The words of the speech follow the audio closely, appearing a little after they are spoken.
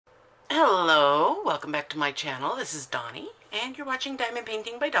Hello, welcome back to my channel. This is Donnie, and you're watching Diamond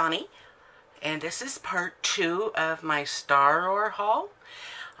Painting by Donnie. And this is part 2 of my Staroar haul.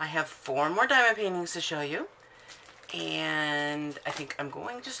 I have 4 more diamond paintings to show you. And I think I'm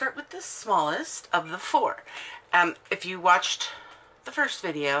going to start with the smallest of the 4. If you watched the first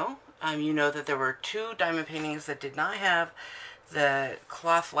video, you know that there were 2 diamond paintings that did not have the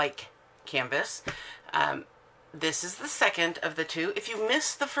cloth-like canvas. This is the second of the 2. If you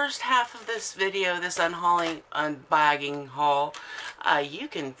missed the first half of this video, this unbagging haul, you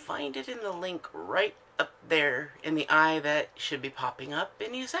can find it in the link right up there in the eye that should be popping up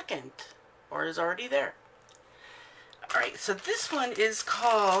any second, or is already there. Alright, so this one is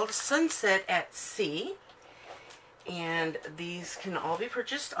called Sunset at Sea, and these can all be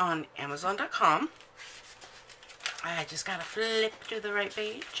purchased on Amazon.com. I just gotta flip to the right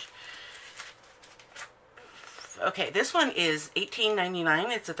page. Okay, this one is $18.99.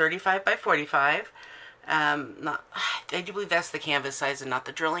 It's a 35 by 45. I do believe that's the canvas size and not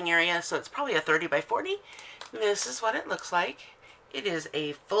the drilling area, so it's probably a 30 by 40. This is what it looks like. It is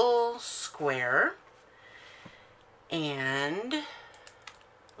a full square. And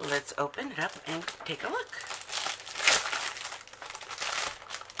let's open it up and take a look.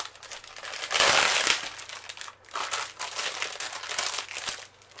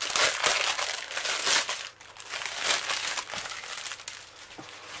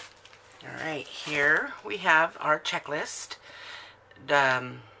 Alright, here we have our checklist.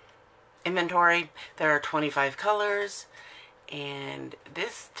 Inventory. There are 25 colors, and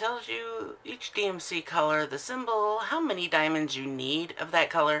this tells you each DMC color, the symbol, how many diamonds you need of that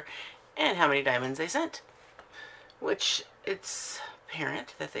color, and how many diamonds they sent. Which, it's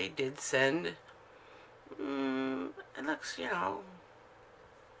apparent that they did send, it looks, you know,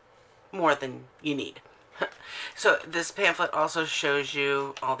 more than you need. So this pamphlet also shows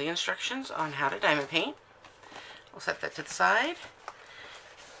you all the instructions on how to diamond paint. We'll set that to the side.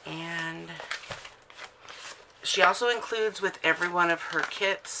 And she also includes with every one of her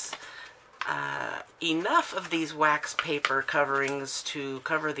kits enough of these wax paper coverings to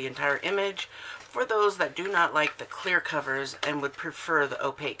cover the entire image for those that do not like the clear covers and would prefer the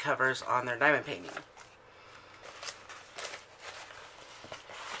opaque covers on their diamond painting.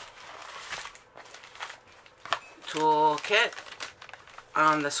 Tool kit.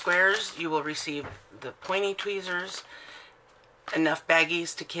 On the squares, you will receive the pointy tweezers, enough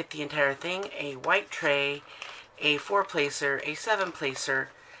baggies to kit the entire thing, a white tray, a 4-placer, a 7-placer,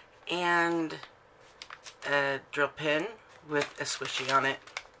 and a drill pin with a squishy on it,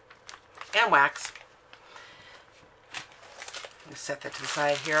 and wax. Set that to the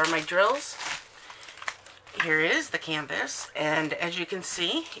side. Here are my drills. Here is the canvas, and as you can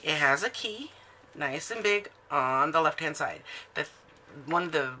see, it has a key, nice and big, on the left-hand side. One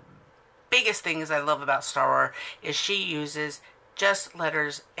of the biggest things I love about Staroar is she uses just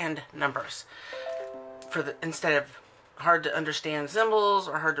letters and numbers instead of hard to understand symbols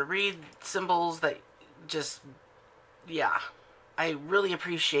or hard to read symbols that just, yeah. I really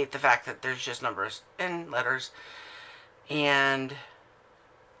appreciate the fact that there's just numbers and letters, and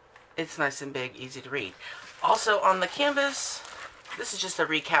it's nice and big, easy to read. Also on the canvas, this is just a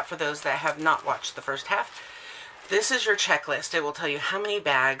recap for those that have not watched the first half. This is your checklist. It will tell you how many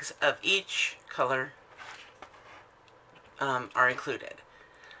bags of each color are included.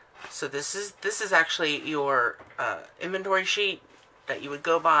 So this is actually your inventory sheet that you would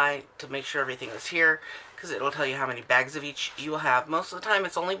go by to make sure everything is here, because it will tell you how many bags of each you will have. Most of the time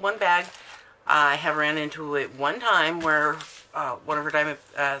it's only 1 bag. I have ran into it one time where one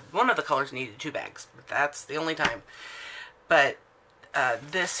of the colors needed 2 bags. That's the only time. But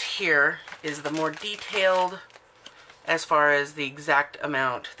this here is the more detailed as far as the exact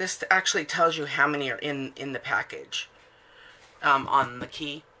amount. This actually tells you how many are in the package on the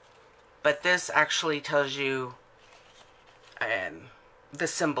key. But this actually tells you the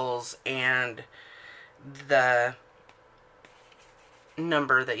symbols and the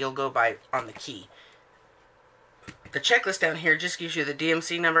number that you'll go by on the key. The checklist down here just gives you the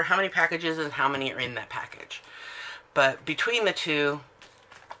DMC number, how many packages and how many are in that package. But between the two,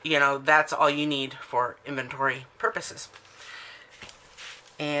 you know, that's all you need for inventory purposes.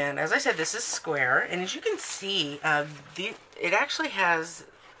 And as I said, this is square, and as you can see, it actually has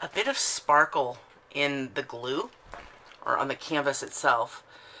a bit of sparkle in the glue, or on the canvas itself.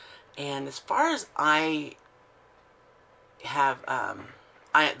 And as far as I have,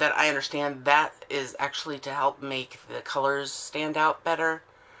 that I understand, that is actually to help make the colors stand out better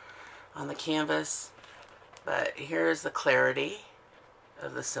on the canvas. But here's the clarity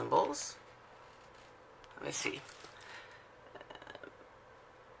of the symbols. Let me see.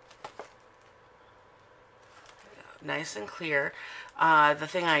 nice and clear. The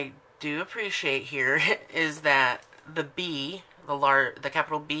thing I do appreciate here is that the B, the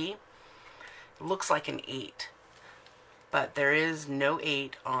capital B, looks like an 8, but there is no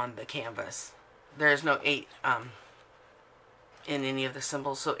 8 on the canvas. There is no 8 in any of the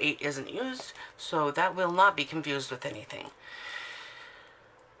symbols, so 8 isn't used, so that will not be confused with anything.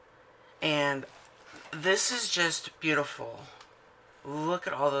 And this is just beautiful. Look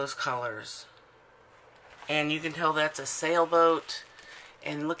at all those colors. And you can tell that's a sailboat.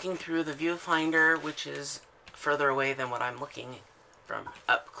 And looking through the viewfinder, which is further away than what I'm looking from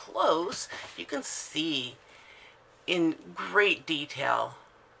up close, you can see in great detail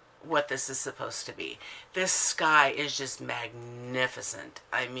what this is supposed to be. This sky is just magnificent.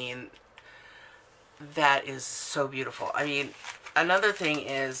 I mean, that is so beautiful. I mean, another thing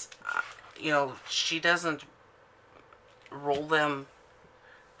is, you know, she doesn't roll them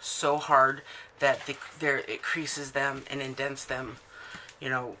so hard that it creases them and indents them, you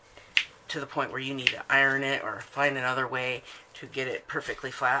know, to the point where you need to iron it or find another way to get it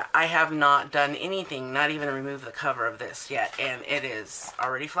perfectly flat. I have not done anything, not even remove the cover of this yet, and it is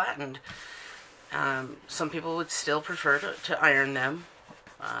already flattened. Some people would still prefer to iron them.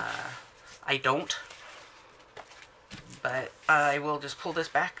 I don't. But I will just pull this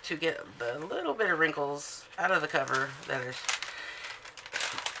back to get the little bit of wrinkles out of the cover that is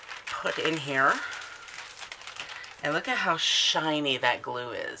put in here. And look at how shiny that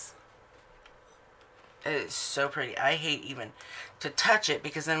glue is. It is so pretty. I hate even to touch it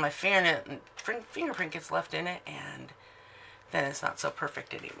because then my fingerprint gets left in it and then it's not so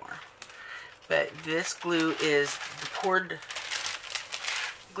perfect anymore. But this glue is the poured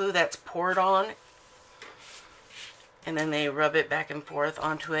glue that's poured on, and then they rub it back and forth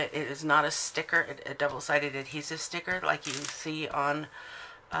onto it. It is not a sticker, a double-sided adhesive sticker like you see on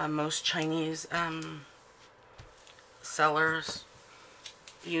most Chinese sellers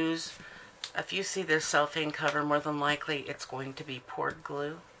use. If you see this cellophane cover, more than likely it's going to be poured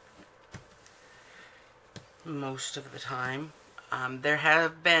glue most of the time. There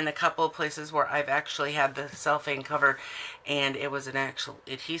have been a couple of places where I've actually had the cellophane cover and it was an actual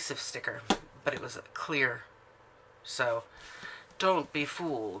adhesive sticker, but it was clear. So don't be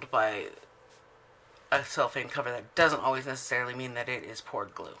fooled by a cellophane cover. That doesn't always necessarily mean that it is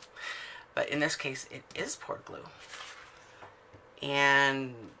poured glue. But in this case, it is poured glue.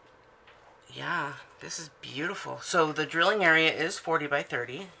 And yeah, this is beautiful. So the drilling area is 40 by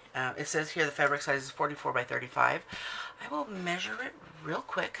 30. It says here the fabric size is 44 by 35. I will measure it real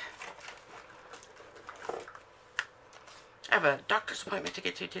quick. I have a doctor's appointment to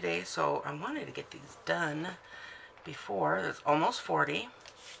get to today, so I wanted to get these done before. It's almost 40,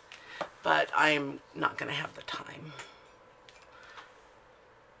 but I'm not going to have the time.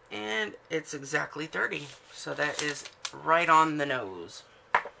 And it's exactly 30, so that is right on the nose.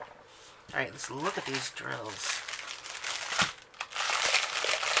 Alright, let's look at these drills.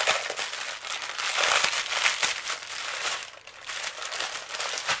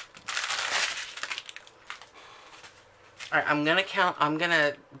 Alright, I'm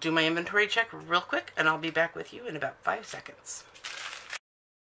gonna do my inventory check real quick, and I'll be back with you in about 5 seconds.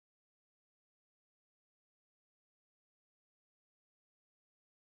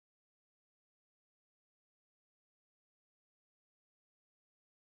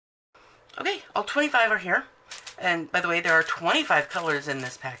 Okay, all 25 are here. And by the way, there are 25 colors in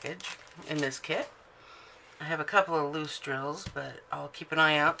this package, in this kit. I have a couple of loose drills, but I'll keep an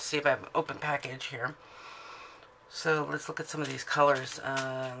eye out to see if I have an open package here. So let's look at some of these colors.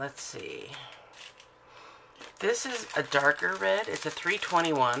 Let's see. This is a darker red. It's a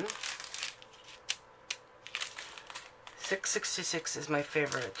 321. 666 is my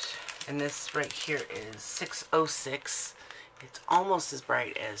favorite. And this right here is 606. It's almost as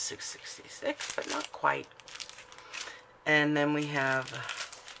bright as 666, but not quite. And then we have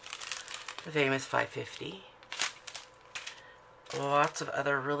the famous 550. Lots of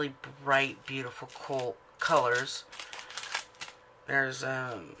other really bright, beautiful, cool colors. There's,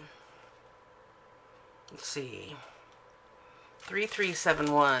 let's see,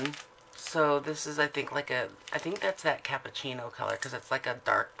 3371. So this is, I think, I think that's that cappuccino color, because it's like a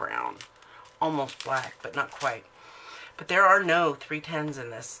dark brown. Almost black, but not quite. But there are no 310s in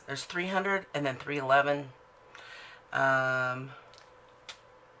this. There's 300 and then 311.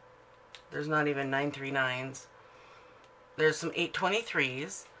 There's not even 939s. There's some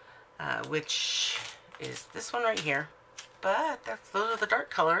 823s, which is this one right here. But those are the dark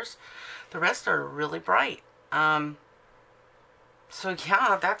colors. The rest are really bright. So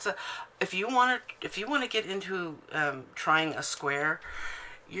yeah, that's a. If you want to get into trying a square,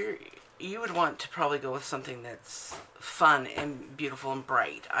 you would want to probably go with something that's fun and beautiful and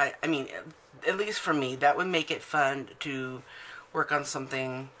bright. I mean, at least for me, that would make it fun to work on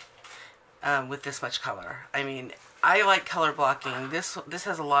something with this much color. I mean, I like color blocking. This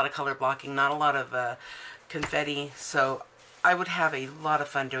has a lot of color blocking, not a lot of confetti, so I would have a lot of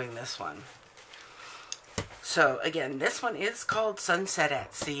fun doing this one. So again, this one is called Sunset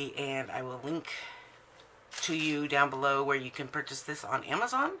at Sea, and I will link to you down below where you can purchase this on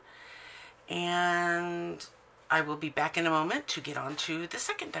Amazon. And I will be back in a moment to get on to the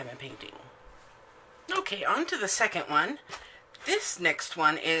second diamond painting. Okay, on to the second one. This next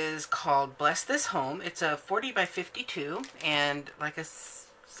one is called Bless This Home. It's a 40 by 52, and like I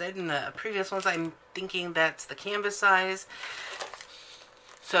said in the previous ones, I'm thinking that's the canvas size.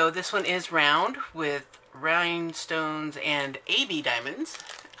 So this one is round with rhinestones and AB diamonds,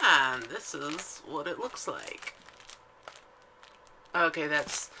 and this is what it looks like. Okay,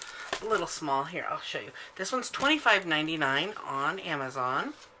 that's a little small. Here, I'll show you. This one's $25.99 on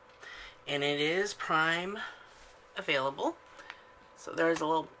Amazon, and it is Prime available. So there's a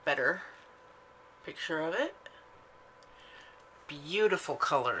little better picture of it. Beautiful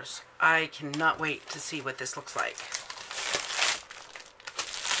colors. I cannot wait to see what this looks like.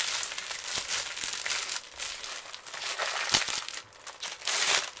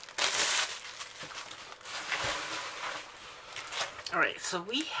 Alright, so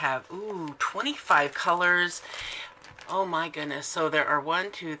we have, 25 colors. Oh my goodness. So there are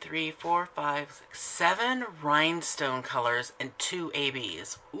 1, 2, 3, 4, 5, 6, 7 rhinestone colors and 2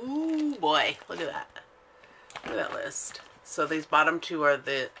 ABs. Ooh boy, look at that. Look at that list. So these bottom two are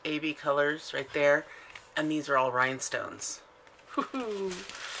the AB colors right there, and these are all rhinestones. Woohoo!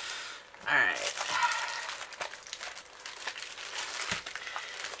 Alright.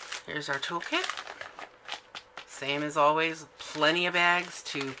 Here's our toolkit. Same as always, plenty of bags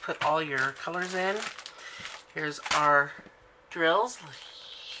to put all your colors in. Here's our drills.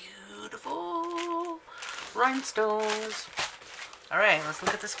 Beautiful rhinestones. Alright, let's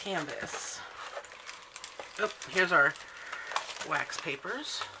look at this canvas. Oh, here's our wax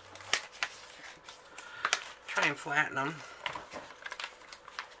papers. Try and flatten them.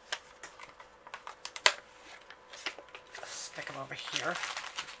 Stick them over here.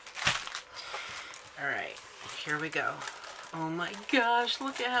 Alright, here we go. Oh my gosh,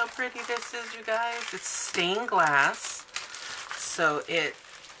 look at how pretty this is, you guys. It's stained glass, so it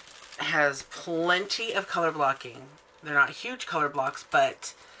has plenty of color blocking. They're not huge color blocks,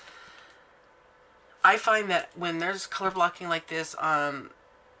 but I find that when there's color blocking like this, I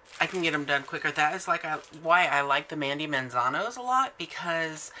can get them done quicker. That is like why I like the Mandy Manzanos a lot,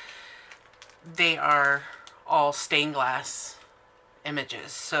 because they are all stained glass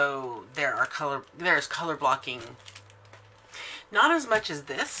images, so there's color blocking. Not as much as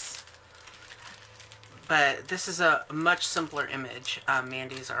this, but this is a much simpler image.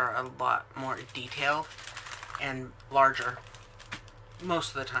 Mandy's are a lot more detailed and larger most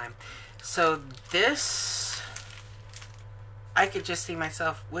of the time. So this, I could just see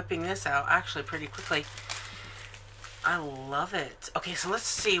myself whipping this out actually pretty quickly. I love it. Okay, so let's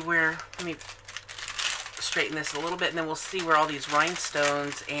see where, let me straighten this a little bit, and then we'll see where all these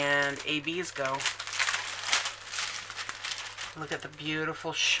rhinestones and ABs go. Look at the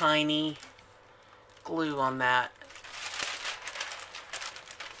beautiful shiny glue on that.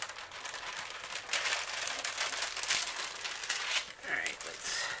 Alright,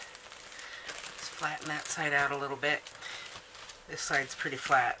 let's flatten that side out a little bit. This side's pretty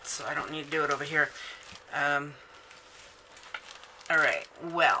flat, so I don't need to do it over here. Alright,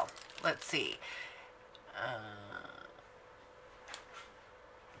 well, let's see.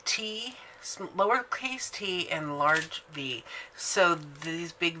 T, lowercase t and large v. So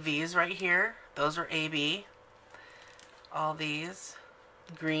these big V's right here, those are AB. All these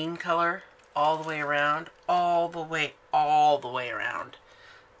green color all the way around, all the way around.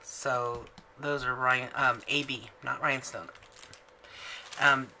 So those are AB, not rhinestone.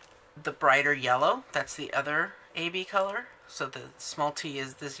 The brighter yellow, that's the other AB color. So the small t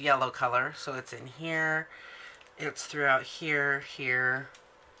is this yellow color. So it's in here, it's throughout here, here,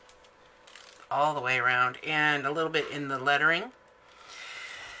 all the way around, and a little bit in the lettering.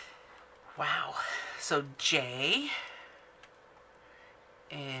 Wow. So J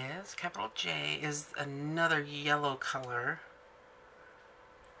is, capital J is another yellow color.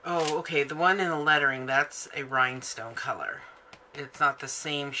 Oh, okay, the one in the lettering, that's a rhinestone color. It's not the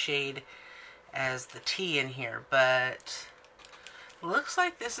same shade as the T in here, but looks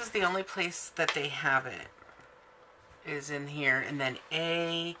like this is the only place that they have it, is in here. And then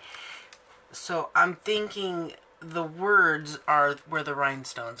A, so I'm thinking the words are where the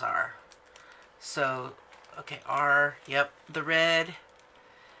rhinestones are. So, okay, R, yep, the red,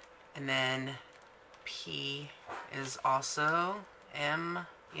 and then P is also M,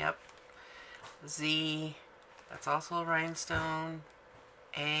 yep, Z, that's also a rhinestone,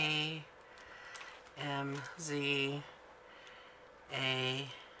 A, M, Z, A,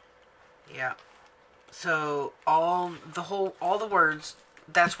 yeah. So all the words,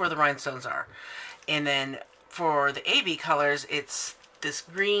 that's where the rhinestones are. And then for the AB colors, it's this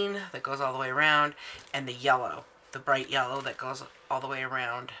green that goes all the way around, and the yellow, the bright yellow that goes all the way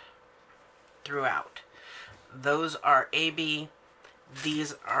around throughout. Those are AB.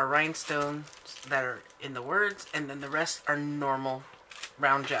 These are rhinestones that are in the words, and then the rest are normal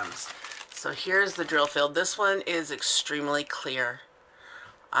round gems. So here's the drill field. This one is extremely clear.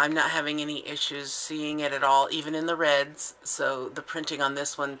 I'm not having any issues seeing it at all, even in the reds. So the printing on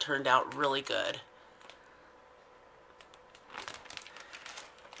this one turned out really good.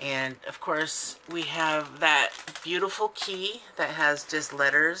 And of course, we have that beautiful key that has just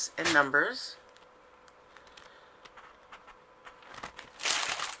letters and numbers.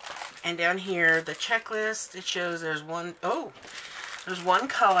 And down here, the checklist, it shows there's one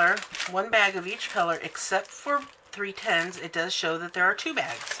color, one bag of each color, except for 310s. It does show that there are 2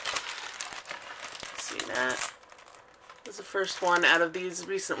 bags. See that? This is the first one out of these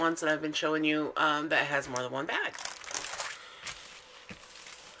recent ones that I've been showing you that has more than 1 bag.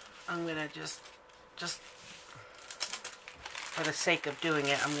 I'm gonna just for the sake of doing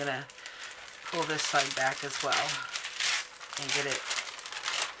it, I'm gonna pull this side back as well and get it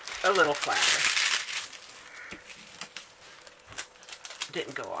a little flatter.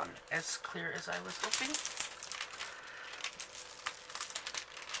 Didn't go on as clear as I was hoping.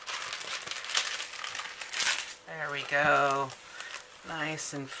 There we go.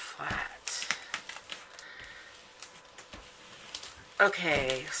 Nice and flat.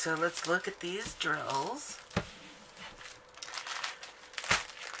 Okay, so let's look at these drills.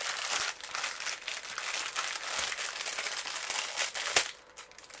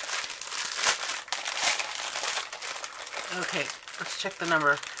 Okay, let's check the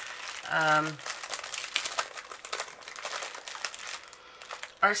number.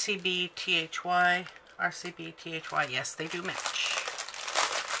 RCB, THY, RCB, THY, yes, they do match.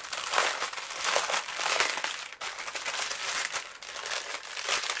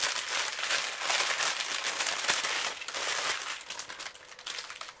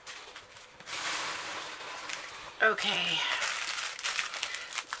 Okay,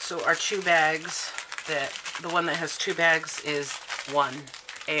 so our 2 bags, the one that has 2 bags is 1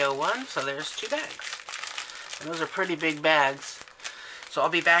 AO1, so there's 2 bags. And those are pretty big bags. So I'll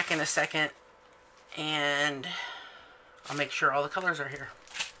be back in a second and I'll make sure all the colors are here.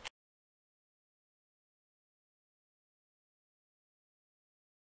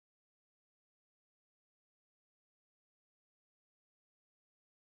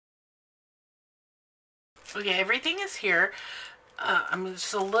 Okay, everything is here. I'm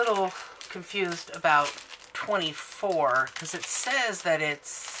just a little confused about 24 because it says that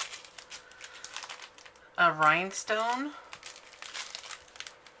it's a rhinestone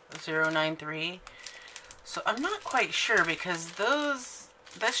 093. So I'm not quite sure because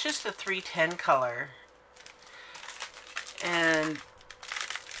that's just a 310 color. And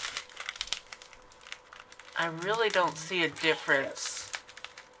I really don't see a difference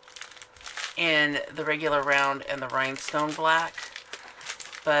in the regular round and the rhinestone black,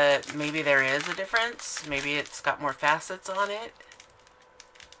 but maybe there is a difference. Maybe it's got more facets on it.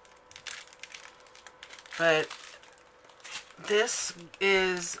 But this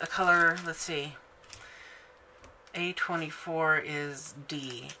is a color, let's see, A24 is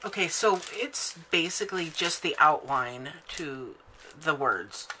D. Okay, so it's basically just the outline to the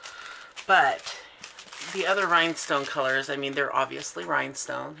words, but the other rhinestone colors, I mean, they're obviously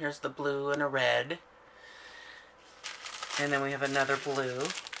rhinestone. Here's the blue and a red. And then we have another blue.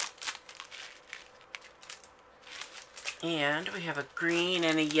 And we have a green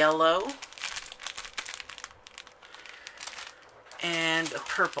and a yellow. And a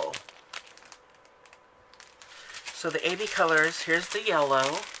purple. So the AB colors, here's the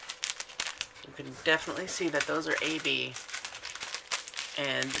yellow. You can definitely see that those are AB.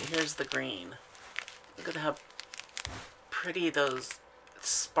 And here's the green. Look at how pretty those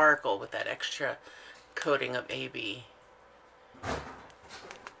sparkle with that extra coating of AB.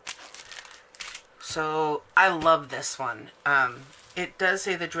 So I love this one. It does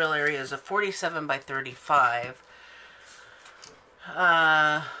say the drill area is a 47 by 35.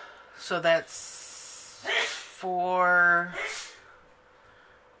 So that's 4,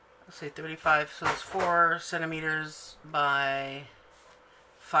 let's say 35, so it's 4 centimeters by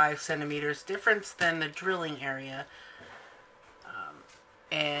 5 centimeters difference than the drilling area.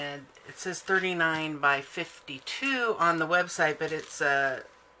 And it says 39 by 52 on the website, but it's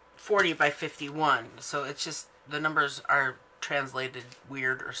 40 by 51. So it's just, the numbers are translated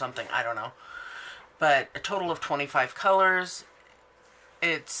weird or something. I don't know. But a total of 25 colors.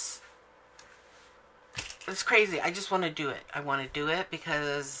 It's crazy. I just want to do it. I want to do it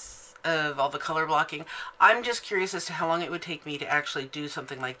because of all the color blocking. I'm just curious as to how long it would take me to actually do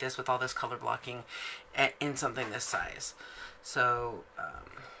something like this with all this color blocking in something this size. So,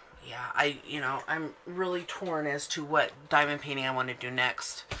 yeah, I'm really torn as to what diamond painting I want to do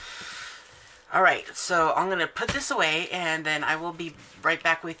next. All right, so I'm going to put this away, and then I will be right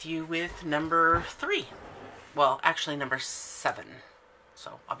back with you with number 3. Well, actually number 7.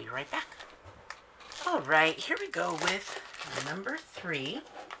 So I'll be right back. All right, here we go with number 3,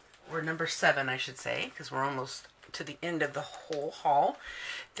 or number 7, I should say, because we're almost to the end of the whole haul.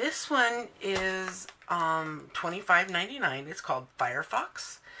 This one is $25.99. It's called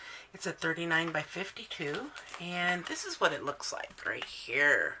FireFox. It's a 39 by 52, and this is what it looks like right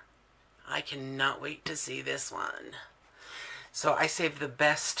here. I cannot wait to see this one. So I saved the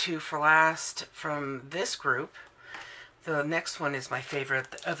best 2 for last from this group. The next one is my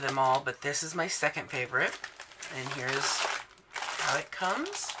favorite of them all, but this is my second favorite. And here's how it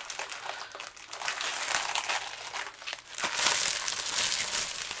comes.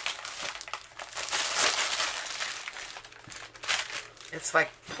 It's like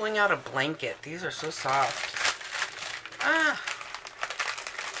pulling out a blanket. These are so soft. Ah.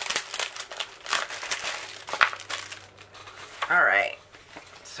 All right.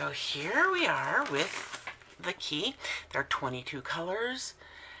 So here we are with the key. There are 22 colors.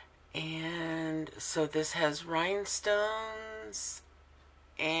 And so this has rhinestones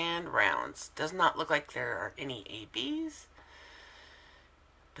and rounds. Does not look like there are any ABs.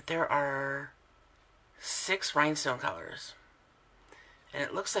 But there are 6 rhinestone colors. And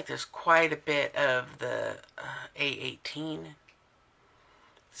it looks like there's quite a bit of the A18,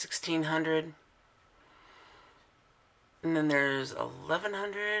 1600, and then there's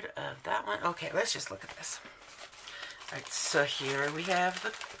 1100 of that one. Okay, let's just look at this. All right, so here we have the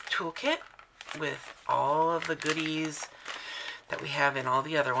toolkit with all of the goodies that we have in all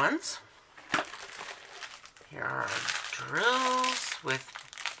the other ones. Here are our drills with,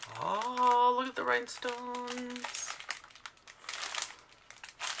 oh, look at the rhinestones.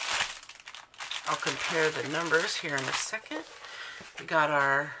 I'll compare the numbers here in a second. We got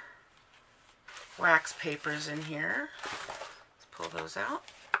our wax papers in here. Let's pull those out.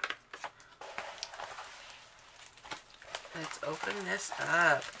 Let's open this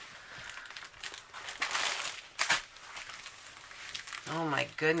up. Oh my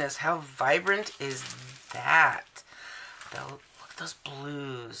goodness, how vibrant is that? Look at those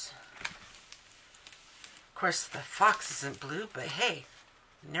blues. Of course, the fox isn't blue, but hey,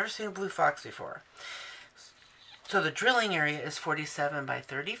 never seen a blue fox before. So the drilling area is 47 by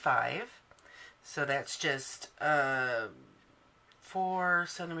 35. So that's just 4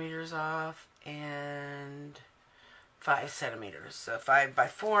 centimeters off and 5 centimeters. So 5 by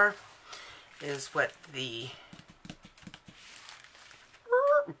 4 is what the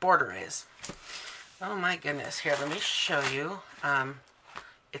border is. Oh my goodness. Here, let me show you.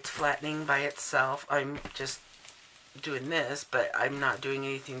 It's flattening by itself. I'm just doing this, but I'm not doing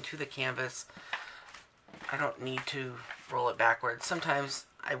anything to the canvas. I don't need to roll it backwards. Sometimes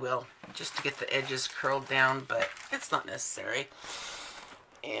I will, just to get the edges curled down, but it's not necessary.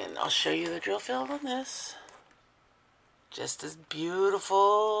 And I'll show you the drill field on this. Just as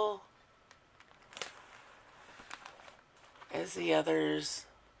beautiful as the others.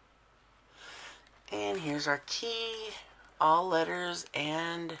 And here's our key, all letters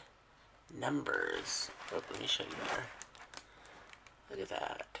and numbers. Oh, let me show you better. Look at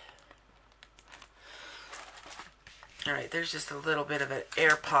that. Alright, there's just a little bit of an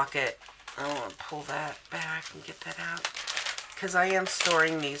air pocket. I want to pull that back and get that out, because I am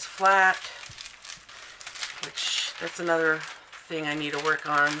storing these flat, which that's another thing I need to work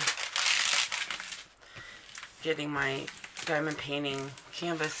on, getting my diamond painting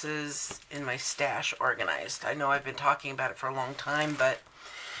canvases in my stash organized. I know I've been talking about it for a long time, but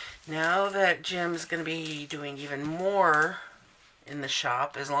now that Jim's going to be doing even more in the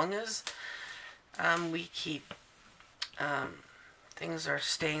shop, as long as we keep things are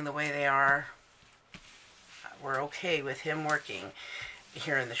staying the way they are, we're okay with him working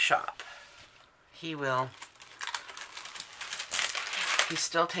here in the shop. He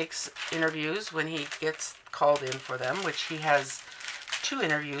still takes interviews when he gets called in for them, which he has 2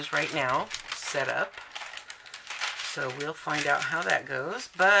 interviews right now set up. So we'll find out how that goes.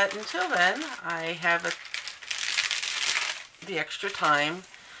 But until then, I have the extra time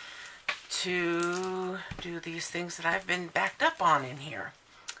to do these things that I've been backed up on in here.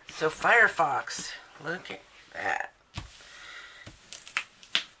 So FireFox, look at that.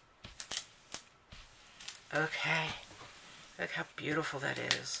 Okay, look how beautiful that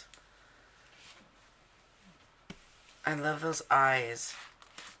is. I love those eyes.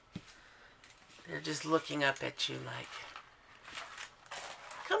 They're just looking up at you like,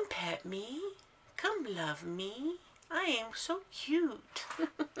 come pet me, come love me. I am so cute.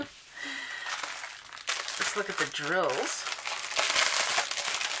 Let's look at the drills.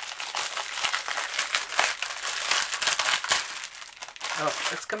 Oh,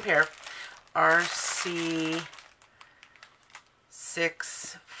 let's compare. RC6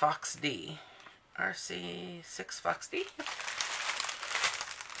 Fox D. RC6 Fox D.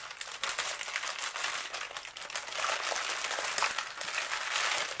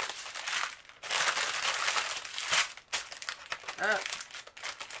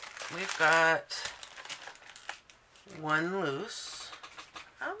 We've got one loose.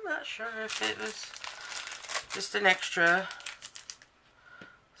 I'm not sure if it was just an extra.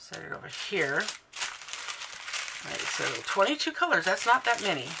 Set it over here. Alright, so 22 colors. That's not that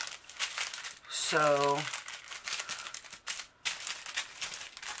many. So,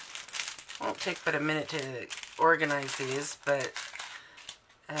 won't take but a minute to organize these, but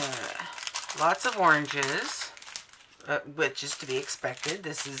lots of oranges, which is to be expected.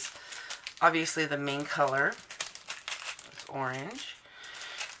 This is obviously the main color. It's orange.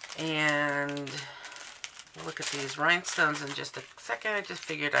 And we'll look at these rhinestones in just a second. I just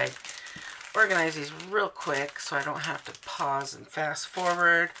figured I'd organize these real quick so I don't have to pause and fast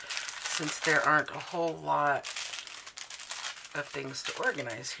forward, since there aren't a whole lot of things to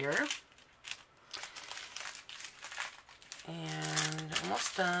organize here. And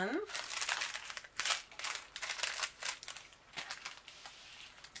almost done.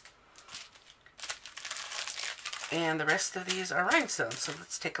 And the rest of these are rhinestones, so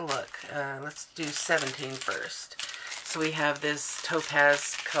let's take a look. Let's do 17 first. So we have this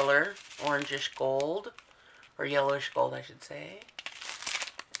topaz color, orangish gold, or yellowish gold I should say.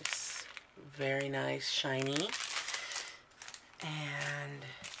 It's very nice, shiny. And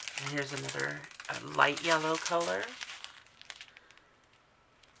here's another light yellow color.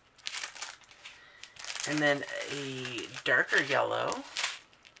 And then a darker yellow.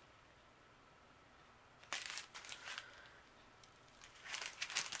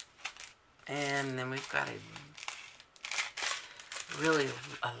 And then we've got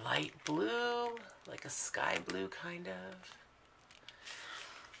a light blue, like a sky blue kind of.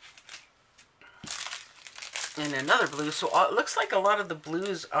 And another blue. So it looks like a lot of the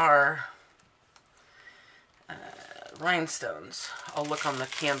blues are rhinestones. I'll look on the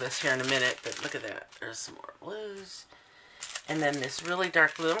canvas here in a minute, but look at that. There's some more blues. And then this really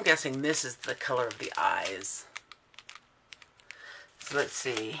dark blue. I'm guessing this is the color of the eyes. So let's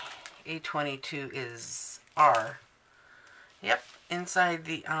see. A22 is R. Yep, inside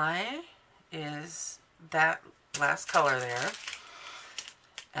the eye is that last color there.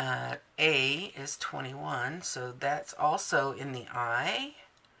 A is 21, so that's also in the eye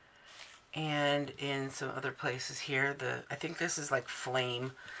and in some other places here. I think this is like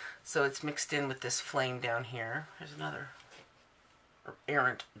flame, so it's mixed in with this flame down here. There's another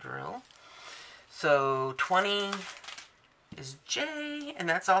errant drill. So 20 is J, and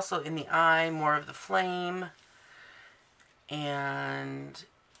that's also in the eye, more of the flame. And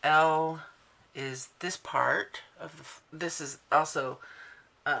L is this part of this is also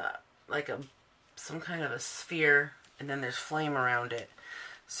like some kind of a sphere, and then there's flame around it.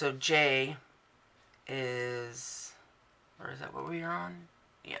 So J is, or is that what we are on?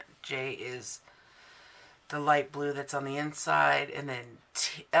 Yeah, J is the light blue that's on the inside, and then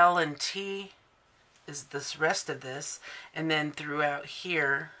L and T is this rest of this, and then throughout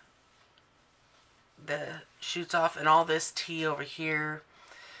here the shoots off, and all this T over here,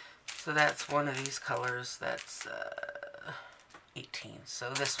 so that's one of these colors. That's 18,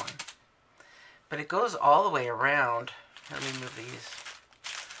 so this one, but it goes all the way around. Let me move these.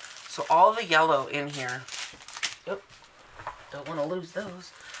 So all the yellow in here, oh, don't want to lose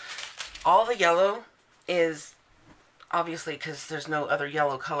those. All the yellow is obviously, because there's no other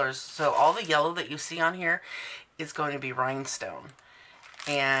yellow colors, so all the yellow that you see on here is going to be rhinestone.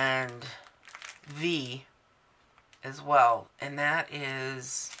 And V as well, and that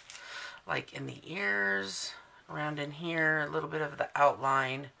is like in the ears, around in here, a little bit of the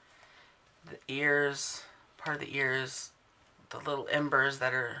outline, the ears, part of the ears, the little embers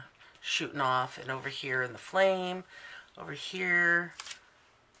that are shooting off, and over here in the flame, over here,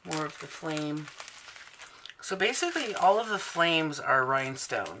 more of the flame. So basically all of the flames are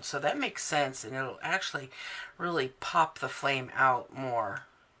rhinestones, so that makes sense, and it'll actually really pop the flame out more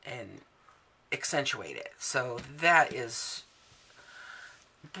and accentuate it. So that is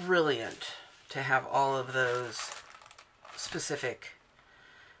brilliant to have all of those specific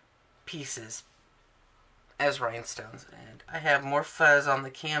pieces as rhinestones. And I have more fuzz on the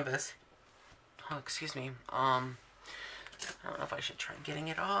canvas. Oh, excuse me. I don't know if I should try getting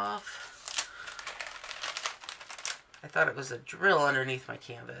it off. I thought it was a drill underneath my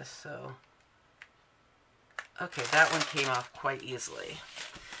canvas, so. Okay, that one came off quite easily.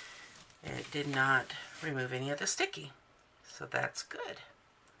 And it did not remove any of the sticky. So that's good.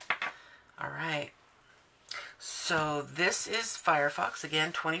 Alright. So this is FireFox,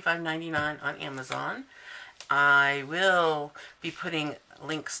 again, $25.99 on Amazon. I will be putting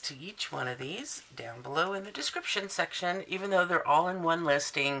links to each one of these down below in the description section. Even though they're all in one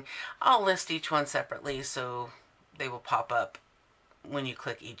listing, I'll list each one separately so they will pop up when you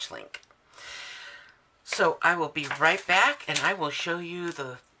click each link. So I will be right back, and I will show you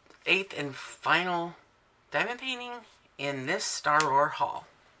the 8th and final diamond painting in this Staroar haul.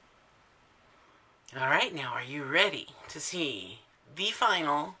 Alright, now are you ready to see the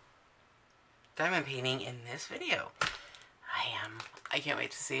final diamond painting in this video? I am. I can't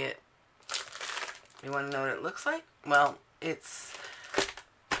wait to see it. You want to know what it looks like? Well,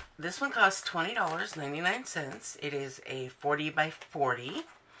 this one costs $20.99. It is a 40 by 40.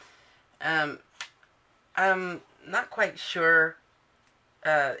 I'm not quite sure.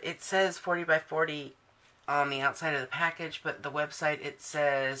 It says 40 by 40 on the outside of the package, but the website it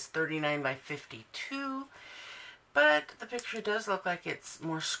says 39 by 52. But the picture does look like it's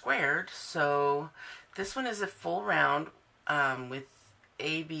more squared, so this one is a full round with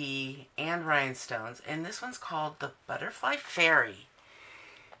AB and rhinestones, and this one's called the Butterfly Fairy.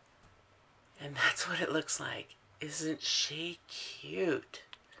 And that's what it looks like. Isn't she cute?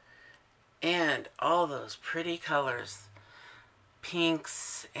 And all those pretty colors.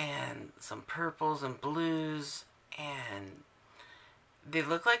 Pinks and some purples and blues, and they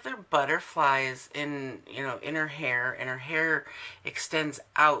look like they're butterflies in, you know, in her hair, and her hair extends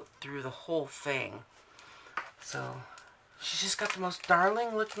out through the whole thing. So she's just got the most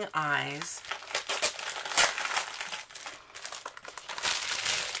darling looking eyes.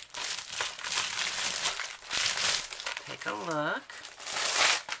 Take a look.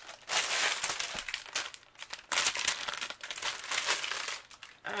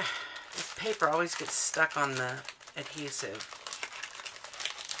 This paper always gets stuck on the adhesive.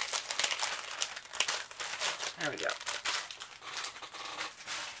 There we go.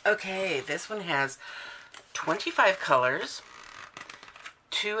 Okay, this one has 25 colors,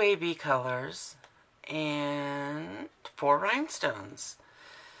 2 AB colors, and 4 rhinestones.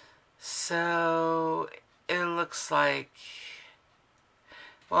 So it looks like,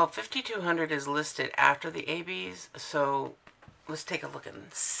 well, 5,200 is listed after the ABs, so let's take a look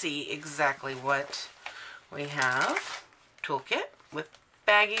and see exactly what we have. Toolkit with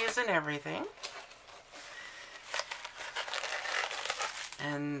baggies and everything.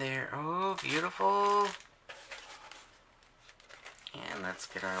 And they're, oh, beautiful. And let's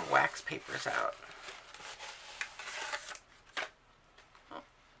get our wax papers out. Oh.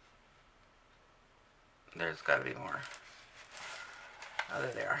 There's got to be more. Oh,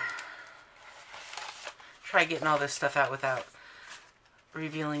 there they are. Try getting all this stuff out without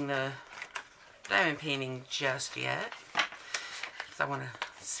revealing the diamond painting just yet, because I want to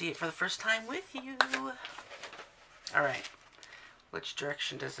see it for the first time with you. Alright, which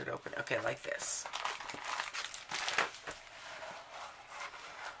direction does it open? Okay, like this.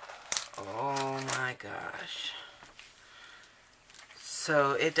 Oh my gosh.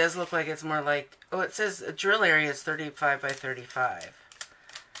 So it does look like it's more like, oh, it says a drill area is 35 by 35.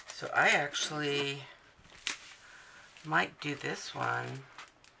 So I actually might do this one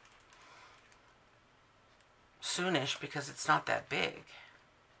soonish because it's not that big.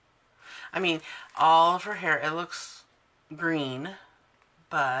 I mean, all of her hair, it looks green,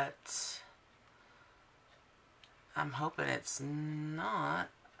 but I'm hoping it's not,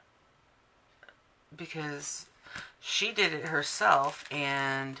 because she did it herself,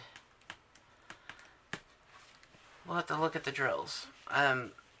 and we'll have to look at the drills.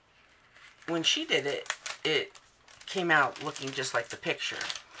 When she did it, it came out looking just like the picture.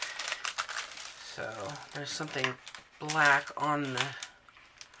 So there's something black on the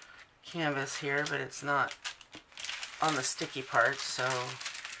canvas here, but it's not on the sticky parts, so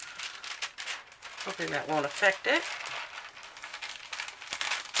hoping that won't affect it.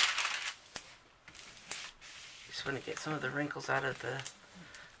 just want to get some of the wrinkles out of the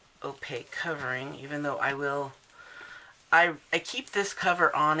opaque covering, even though I keep this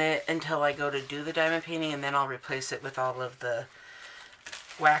cover on it until I go to do the diamond painting, and then I'll replace it with all of the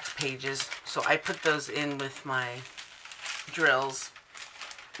wax pages. So I put those in with my drills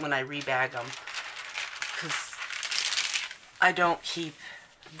when I rebag them, because I don't keep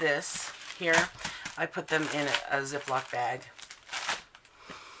this here. I put them in a Ziploc bag.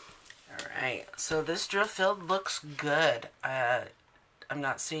 Alright, so this drill field looks good. I'm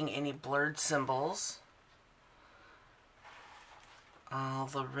not seeing any blurred symbols. All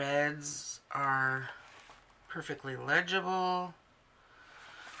the reds are perfectly legible.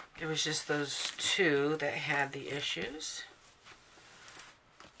 It was just those two that had the issues.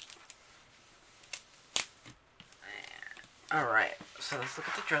 Alright, so let's look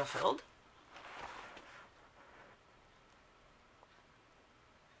at the drill field.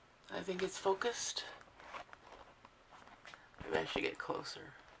 I think it's focused. Maybe I should get closer.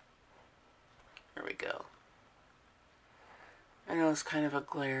 There we go. I know it's kind of a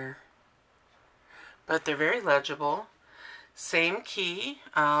glare, but they're very legible. Same key,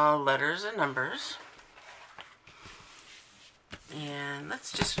 letters and numbers. And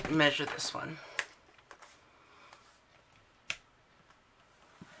let's just measure this one.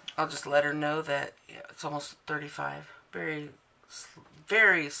 I'll just let her know that it's almost 35. Very,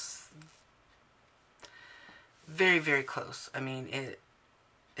 very close. I mean, it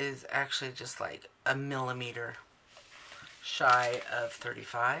is actually just like a millimeter shy of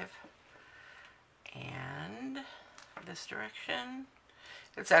 35. And this direction,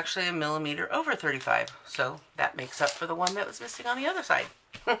 it's actually a millimeter over 35. So that makes up for the one that was missing on the other side.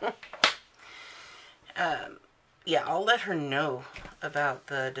 Yeah, I'll let her know about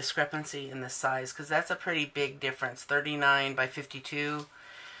the discrepancy in the size, because that's a pretty big difference. 39 by 52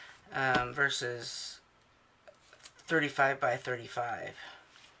 versus 35 by 35.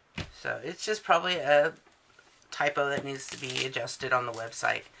 So it's just probably a typo that needs to be adjusted on the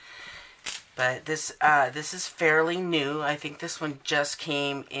website. But this is fairly new. I think this one just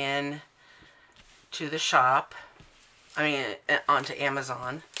came in to the shop. I mean, onto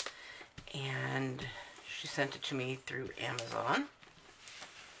Amazon. And she sent it to me through Amazon.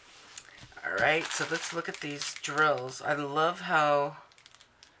 Alright, so let's look at these drills. I love how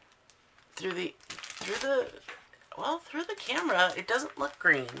through the camera it doesn't look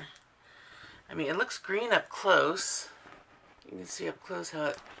green. I mean, it looks green up close. You can see up close how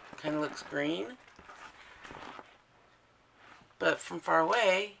it kind of looks green. But from far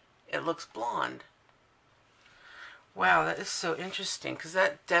away, it looks blonde. Wow, that is so interesting, because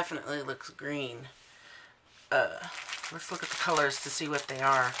that definitely looks green. Let's look at the colors to see what they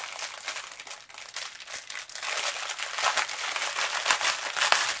are.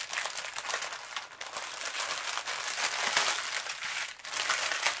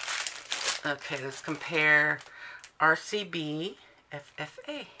 Okay, let's compare RCB,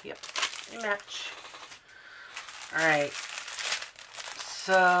 FFA. Yep, they match. Alright,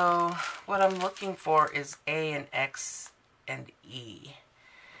 so what I'm looking for is A and X and E.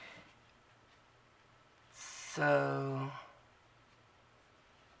 So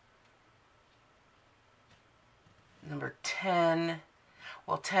number 10,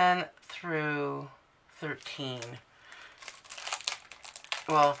 well, 10 through 13.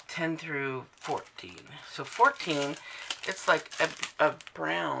 Well, 10 through 14. So 14, it's like a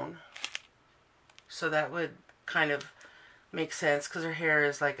brown. So that would kind of make sense, because her hair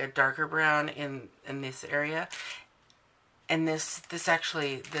is like a darker brown in this area. And this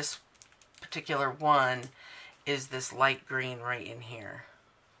particular one is this light green right in here.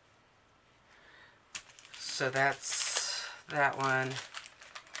 So that's that one.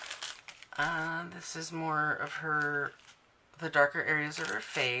 This is more of the darker areas of her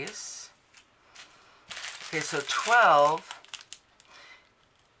face. Okay, so 12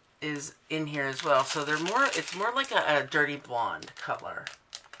 is in here as well. So it's more like a dirty blonde color,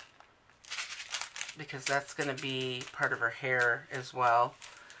 because that's going to be part of her hair as well.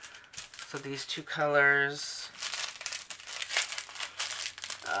 So these two colors.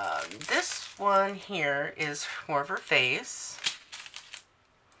 This one here is more of her face.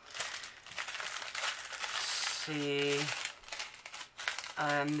 Let's see.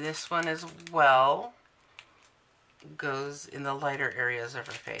 And this one as well goes in the lighter areas of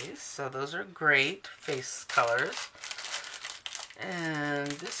her face. So those are great face colors.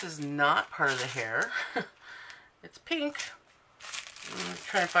 And this is not part of the hair. It's pink. I'm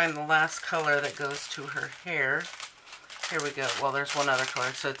trying to find the last color that goes to her hair. Here we go. Well, there's one other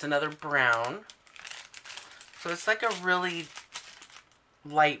color. So it's another brown. So it's like a really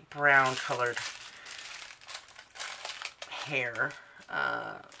light brown colored hair,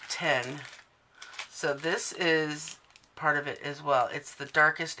 10. So this is part of it as well. It's the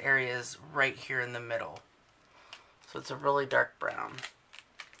darkest areas right here in the middle. So it's a really dark brown.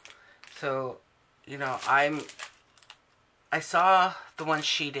 So, you know, I saw the one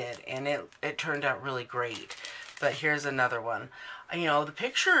she did, and it turned out really great. But here's another one. You know, the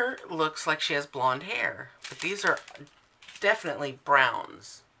picture looks like she has blonde hair, but these are definitely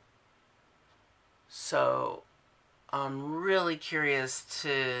browns. So I'm really curious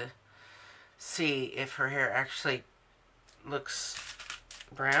to see if her hair actually looks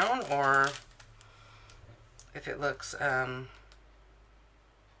brown or if it looks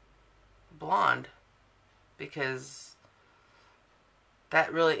blonde, because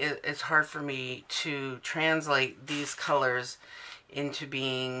that really it's hard for me to translate these colors into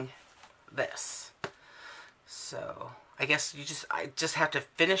being this. So I guess I just have to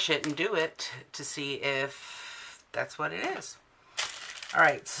finish it and do it to see if that's what it is. All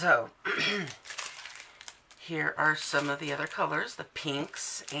right, so here are some of the other colors, the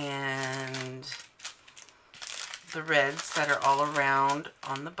pinks and the reds that are all around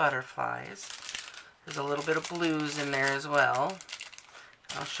on the butterflies. There's a little bit of blues in there as well.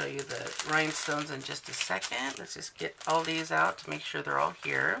 I'll show you the rhinestones in just a second. Let's just get all these out to make sure they're all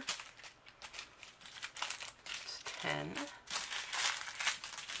here. It's 10, 12,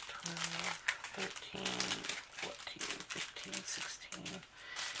 13, 14, 15, 16.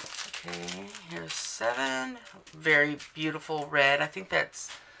 Okay, here's 7. Very beautiful red. I think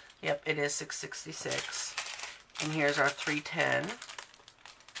that's, yep, it is 666. And here's our 310.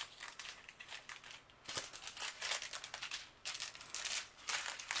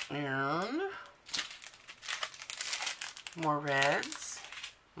 And more reds,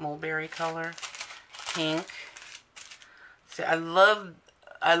 mulberry color, pink. See, I love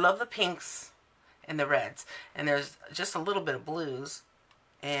the pinks and the reds, and there's just a little bit of blues,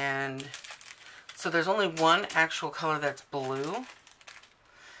 and so there's only one actual color that's blue.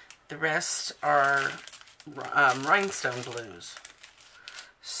 The rest are rhinestone blues.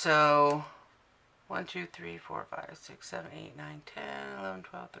 So 1, 2, 3, 4, 5, 6, 7, 8, 9, 10, 11,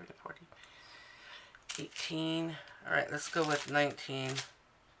 12, 13, 14, 18. All right, let's go with 19.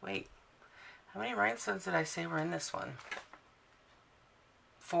 Wait, how many rhinestones did I say were in this one?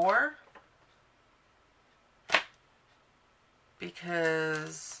 4?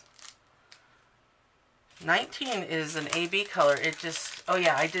 Because 19 is an AB color. It just, oh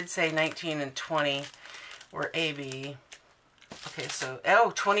yeah, I did say 19 and 20 were AB. Okay, so,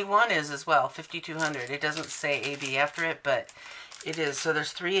 oh, 21 is as well, 5200. It doesn't say AB after it, but it is. So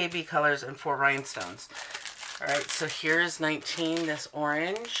there's 3 AB colors and 4 rhinestones. All right, so here's 19, this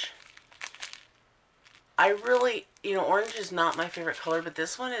orange. I really, you know, orange is not my favorite color, but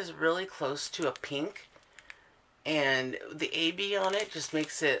this one is really close to a pink. And the AB on it just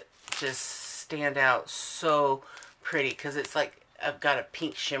makes it just stand out so pretty, because it's like I've got a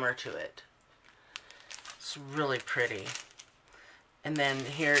pink shimmer to it. It's really pretty. And then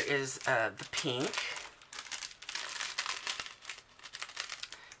here is the pink.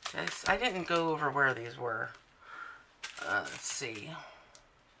 I didn't go over where these were. Let's see.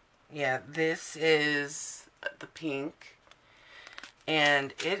 Yeah, this is the pink.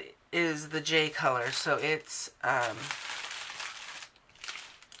 And it is the J color. So it's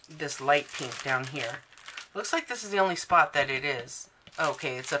this light pink down here. Looks like this is the only spot that it is.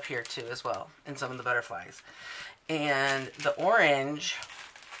 Okay, it's up here too as well in some of the butterflies. And the orange,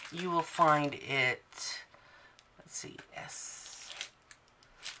 you will find it, let's see, S.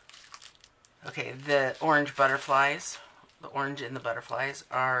 Okay, the orange butterflies, the orange in the butterflies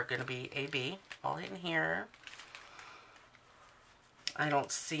are going to be AB, all in here. I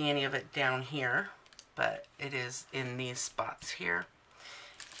don't see any of it down here, but it is in these spots here.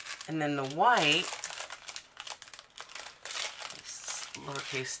 And then the white,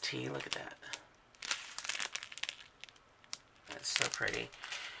 lowercase t, look at that. That's so pretty.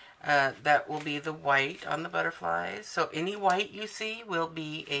 That will be the white on the butterflies. So any white you see will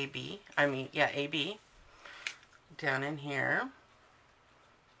be AB. I mean, yeah, AB. Down in here.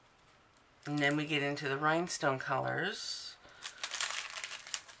 And then we get into the rhinestone colors.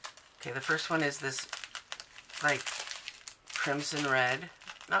 Okay, the first one is this, like, crimson red.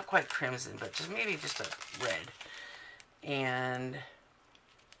 Not quite crimson, but just maybe just a red. And,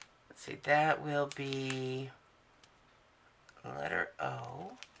 let's see, that will be letter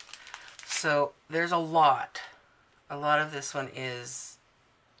O. So there's a lot. A lot of this one is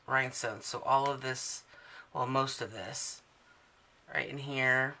rhinestones. So all of this, well, most of this, right in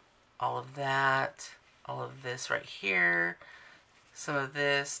here, all of that, all of this right here, some of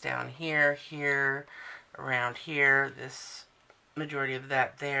this down here, here, around here, this majority of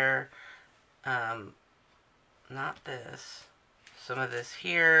that there, not this, some of this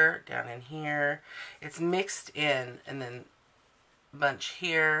here, down in here. It's mixed in, and then a bunch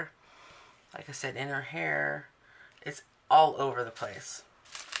here. Like I said, in her hair. It's all over the place.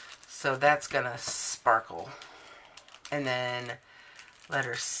 So that's gonna sparkle. And then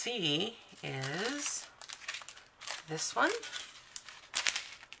letter C is this one.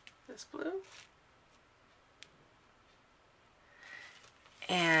 This blue.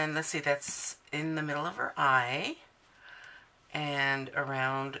 And let's see, that's in the middle of her eye and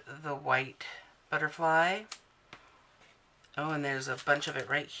around the white butterfly. Oh, and there's a bunch of it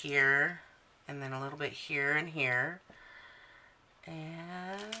right here, and then a little bit here and here.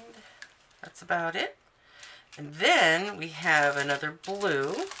 And that's about it. And then we have another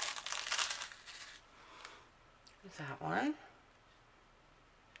blue. There's that one.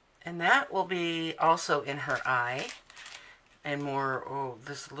 And that will be also in her eye. And more, oh,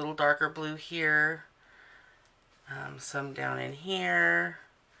 this little darker blue here. Some down in here.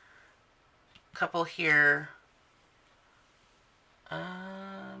 A couple here.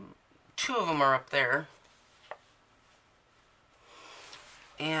 Two of them are up there.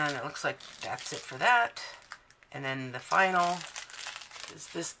 And it looks like that's it for that. And then the final is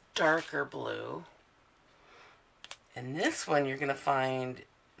this darker blue. And this one you're going to find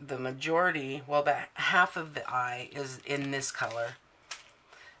the majority, well, about half of the eye is in this color.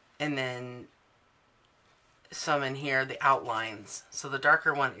 And then some in here, the outlines. So the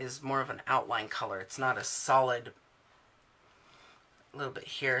darker one is more of an outline color. It's not a solid, a little bit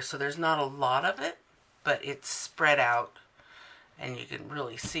here. So there's not a lot of it, but it's spread out and you can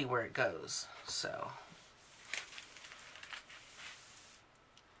really see where it goes. So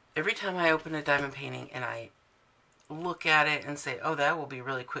every time I open a diamond painting and I look at it and say, oh, that will be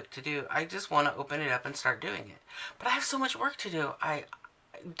really quick to do, I just want to open it up and start doing it. But I have so much work to do. I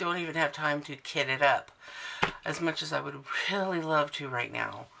don't even have time to kit it up as much as I would really love to right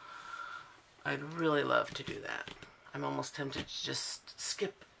now. I'd really love to do that. I'm almost tempted to just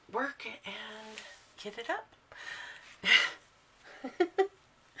skip work and kit it up.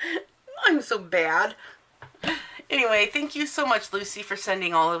 I'm so bad. Anyway, thank you so much, Lucy, for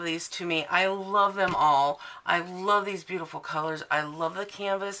sending all of these to me. I love them all. I love these beautiful colors. I love the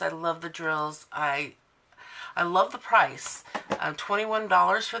canvas. I love the drills. I love the price.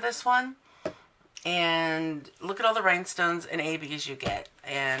 $21 for this one. And look at all the rhinestones and ABs you get.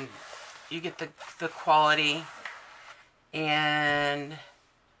 And you get the quality. And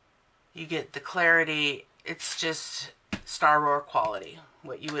you get the clarity. It's just Staroar quality.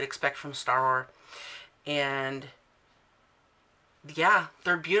 What you would expect from Staroar. And yeah,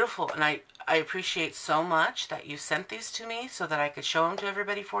 they're beautiful, and I appreciate so much that you sent these to me so that I could show them to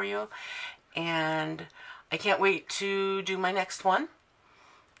everybody for you. And I can't wait to do my next one.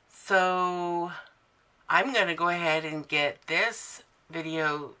 So I'm going to go ahead and get this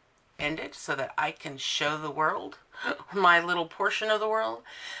video ended so that I can show the world, my little portion of the world,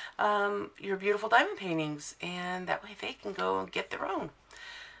 your beautiful diamond paintings, and that way they can go and get their own.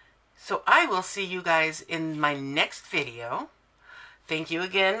 So I will see you guys in my next video. Thank you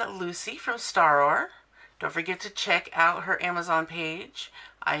again, Lucy from Staroar. Don't forget to check out her Amazon page.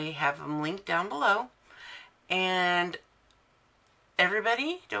 I have them linked down below. And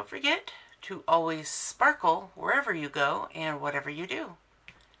everybody, don't forget to always sparkle wherever you go and whatever you do.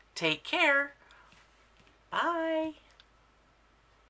 Take care. Bye.